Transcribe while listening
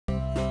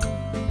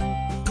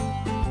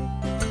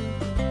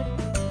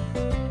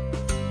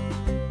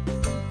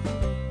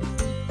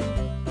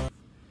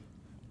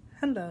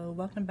Hello,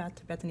 welcome back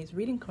to Bethany's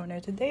Reading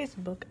Corner. Today's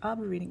book I'll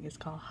be reading is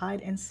called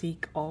Hide and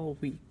Seek All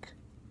Week.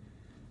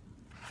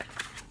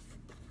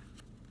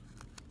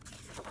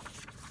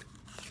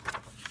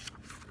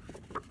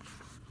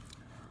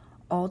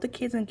 All the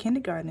kids in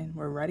kindergarten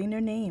were writing their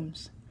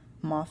names.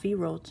 Moffy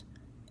wrote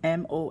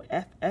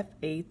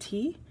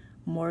M-O-F-F-A-T.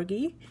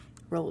 Morgie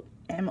wrote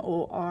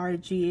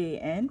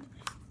M-O-R-G-A-N.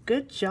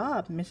 Good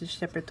job, Mrs.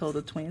 Shepherd told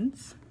the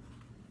twins.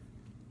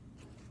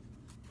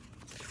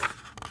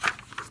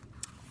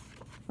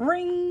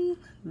 Ring!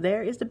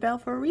 There is the bell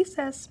for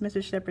recess,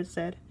 Mrs. Shepherd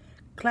said.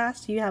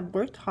 Class, you have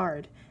worked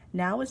hard.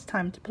 Now it's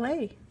time to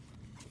play.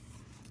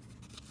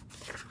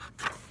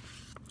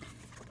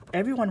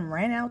 Everyone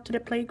ran out to the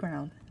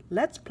playground.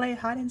 Let's play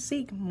hide and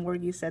seek,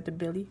 Morgie said to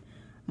Billy.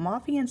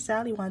 Moffy and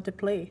Sally wanted to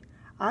play.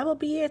 I will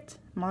be it,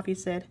 Moffy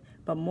said,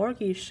 but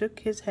Morgie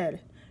shook his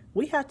head.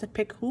 We have to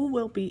pick who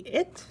will be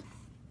it.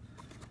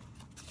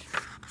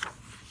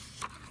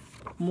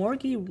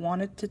 Morgie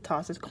wanted to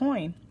toss his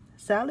coin.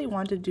 Sally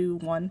wanted to do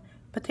 1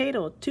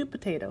 potato, 2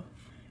 potato.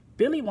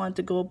 Billy wanted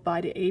to go by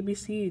the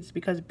ABCs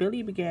because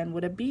Billy began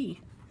with a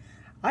B.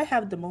 I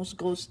have the most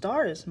gold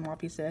stars,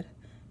 Moffy said.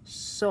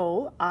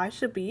 So I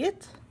should be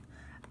it.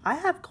 I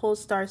have gold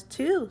stars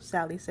too,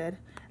 Sally said.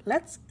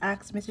 Let's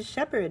ask Mrs.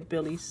 Shepherd,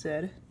 Billy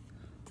said.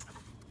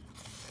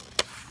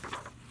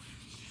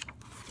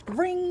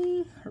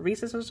 Ring!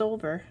 Recess was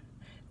over.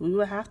 We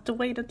will have to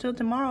wait until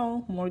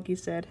tomorrow, Morgie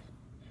said.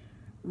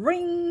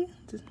 Ring!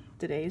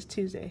 Today is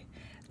Tuesday.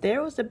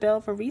 There was the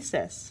bell for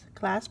recess.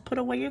 Class, put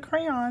away your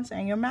crayons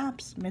and your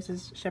maps,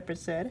 Mrs. Shepherd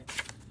said.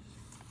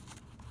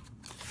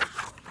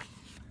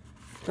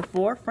 The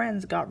 4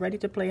 friends got ready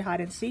to play hide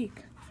and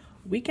seek.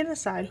 We can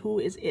decide who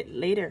is it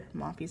later,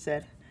 Moffy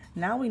said.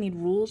 Now we need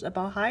rules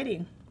about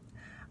hiding.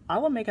 I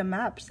will make a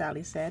map,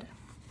 Sally said.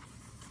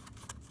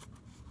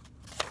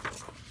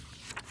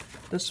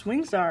 The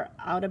swings are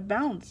out of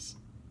bounds,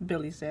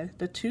 Billy said.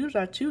 The tubes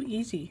are too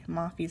easy,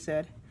 Moffy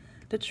said.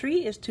 The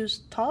tree is too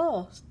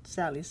tall,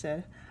 Sally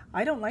said.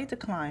 I don't like to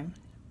climb.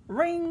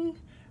 Ring!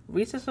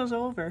 Recess was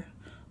over.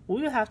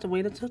 We will have to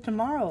wait until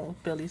tomorrow,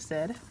 Billy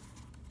said.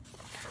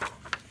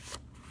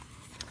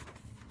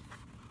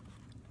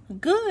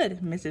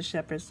 Good, Mrs.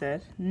 Shepherd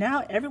said.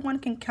 Now everyone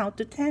can count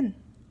to 10.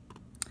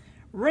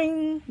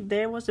 Ring!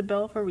 There was the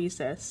bell for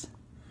recess.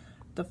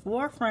 The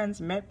 4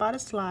 friends met by the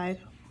slide.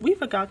 We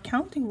forgot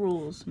counting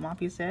rules,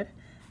 Moffy said.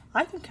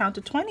 I can count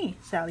to 20,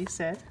 Sally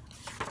said.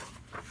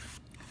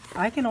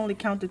 I can only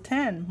count to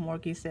 10,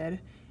 Morgie said.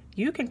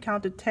 You can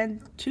count to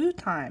 10 2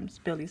 times,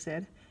 Billy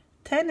said.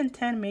 10 and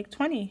 10 make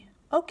 20.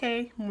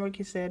 Okay,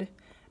 Morgie said.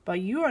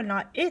 But you are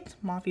not it,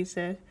 Moffy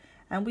said.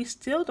 And we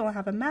still don't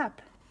have a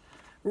map.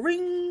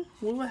 Ring!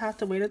 We will have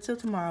to wait until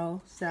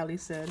tomorrow, Sally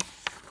said.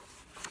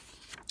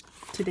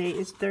 Today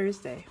is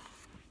Thursday.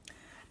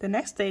 The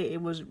next day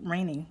it was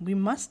raining. We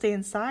must stay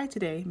inside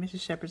today,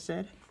 Mrs. Shepherd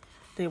said.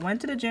 They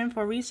went to the gym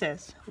for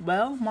recess.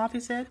 Well,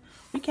 Moffy said,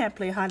 we can't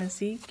play hide and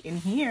seek in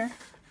here.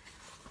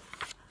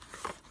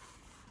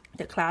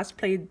 The class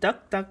played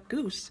duck, duck,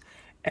 goose.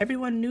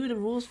 Everyone knew the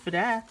rules for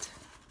that.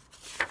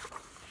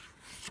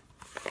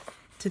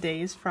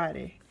 Today is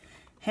Friday.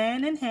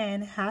 Hand in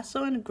hand,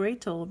 Hassel and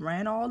Gretel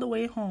ran all the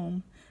way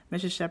home,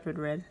 Mrs. Shepherd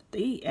read.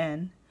 The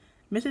end.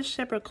 Mrs.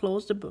 Shepherd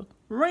closed the book.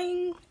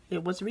 Ring!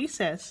 It was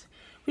recess.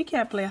 We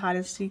can't play hide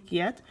and seek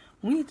yet.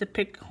 We need to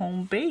pick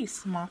home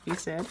base, Moffy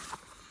said.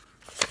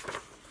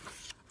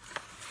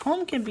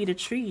 Home can be the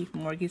tree,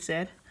 Morgie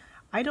said.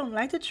 I don't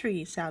like the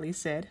tree, Sally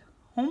said.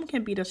 Home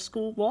can be the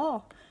school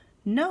wall.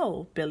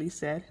 No, Billy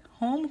said.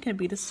 Home can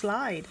be the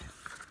slide.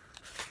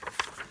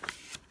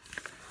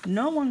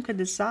 No one could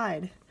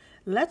decide.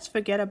 Let's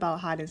forget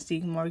about hide and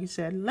seek, Morgie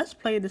said. Let's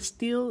play the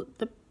steal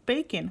the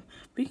bacon.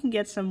 We can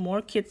get some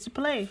more kids to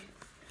play.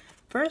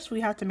 First,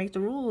 we have to make the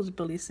rules,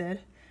 Billy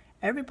said.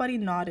 Everybody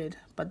nodded.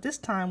 But this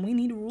time, we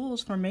need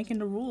rules for making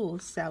the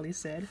rules, Sally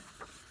said.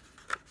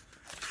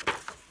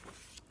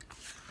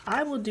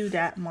 I will do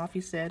that,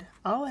 Moffy said.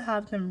 I'll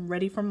have them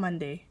ready for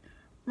Monday.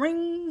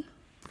 Ring!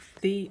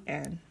 The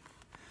end.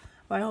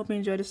 Well, I hope you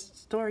enjoyed this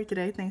story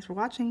today. Thanks for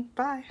watching.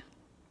 Bye.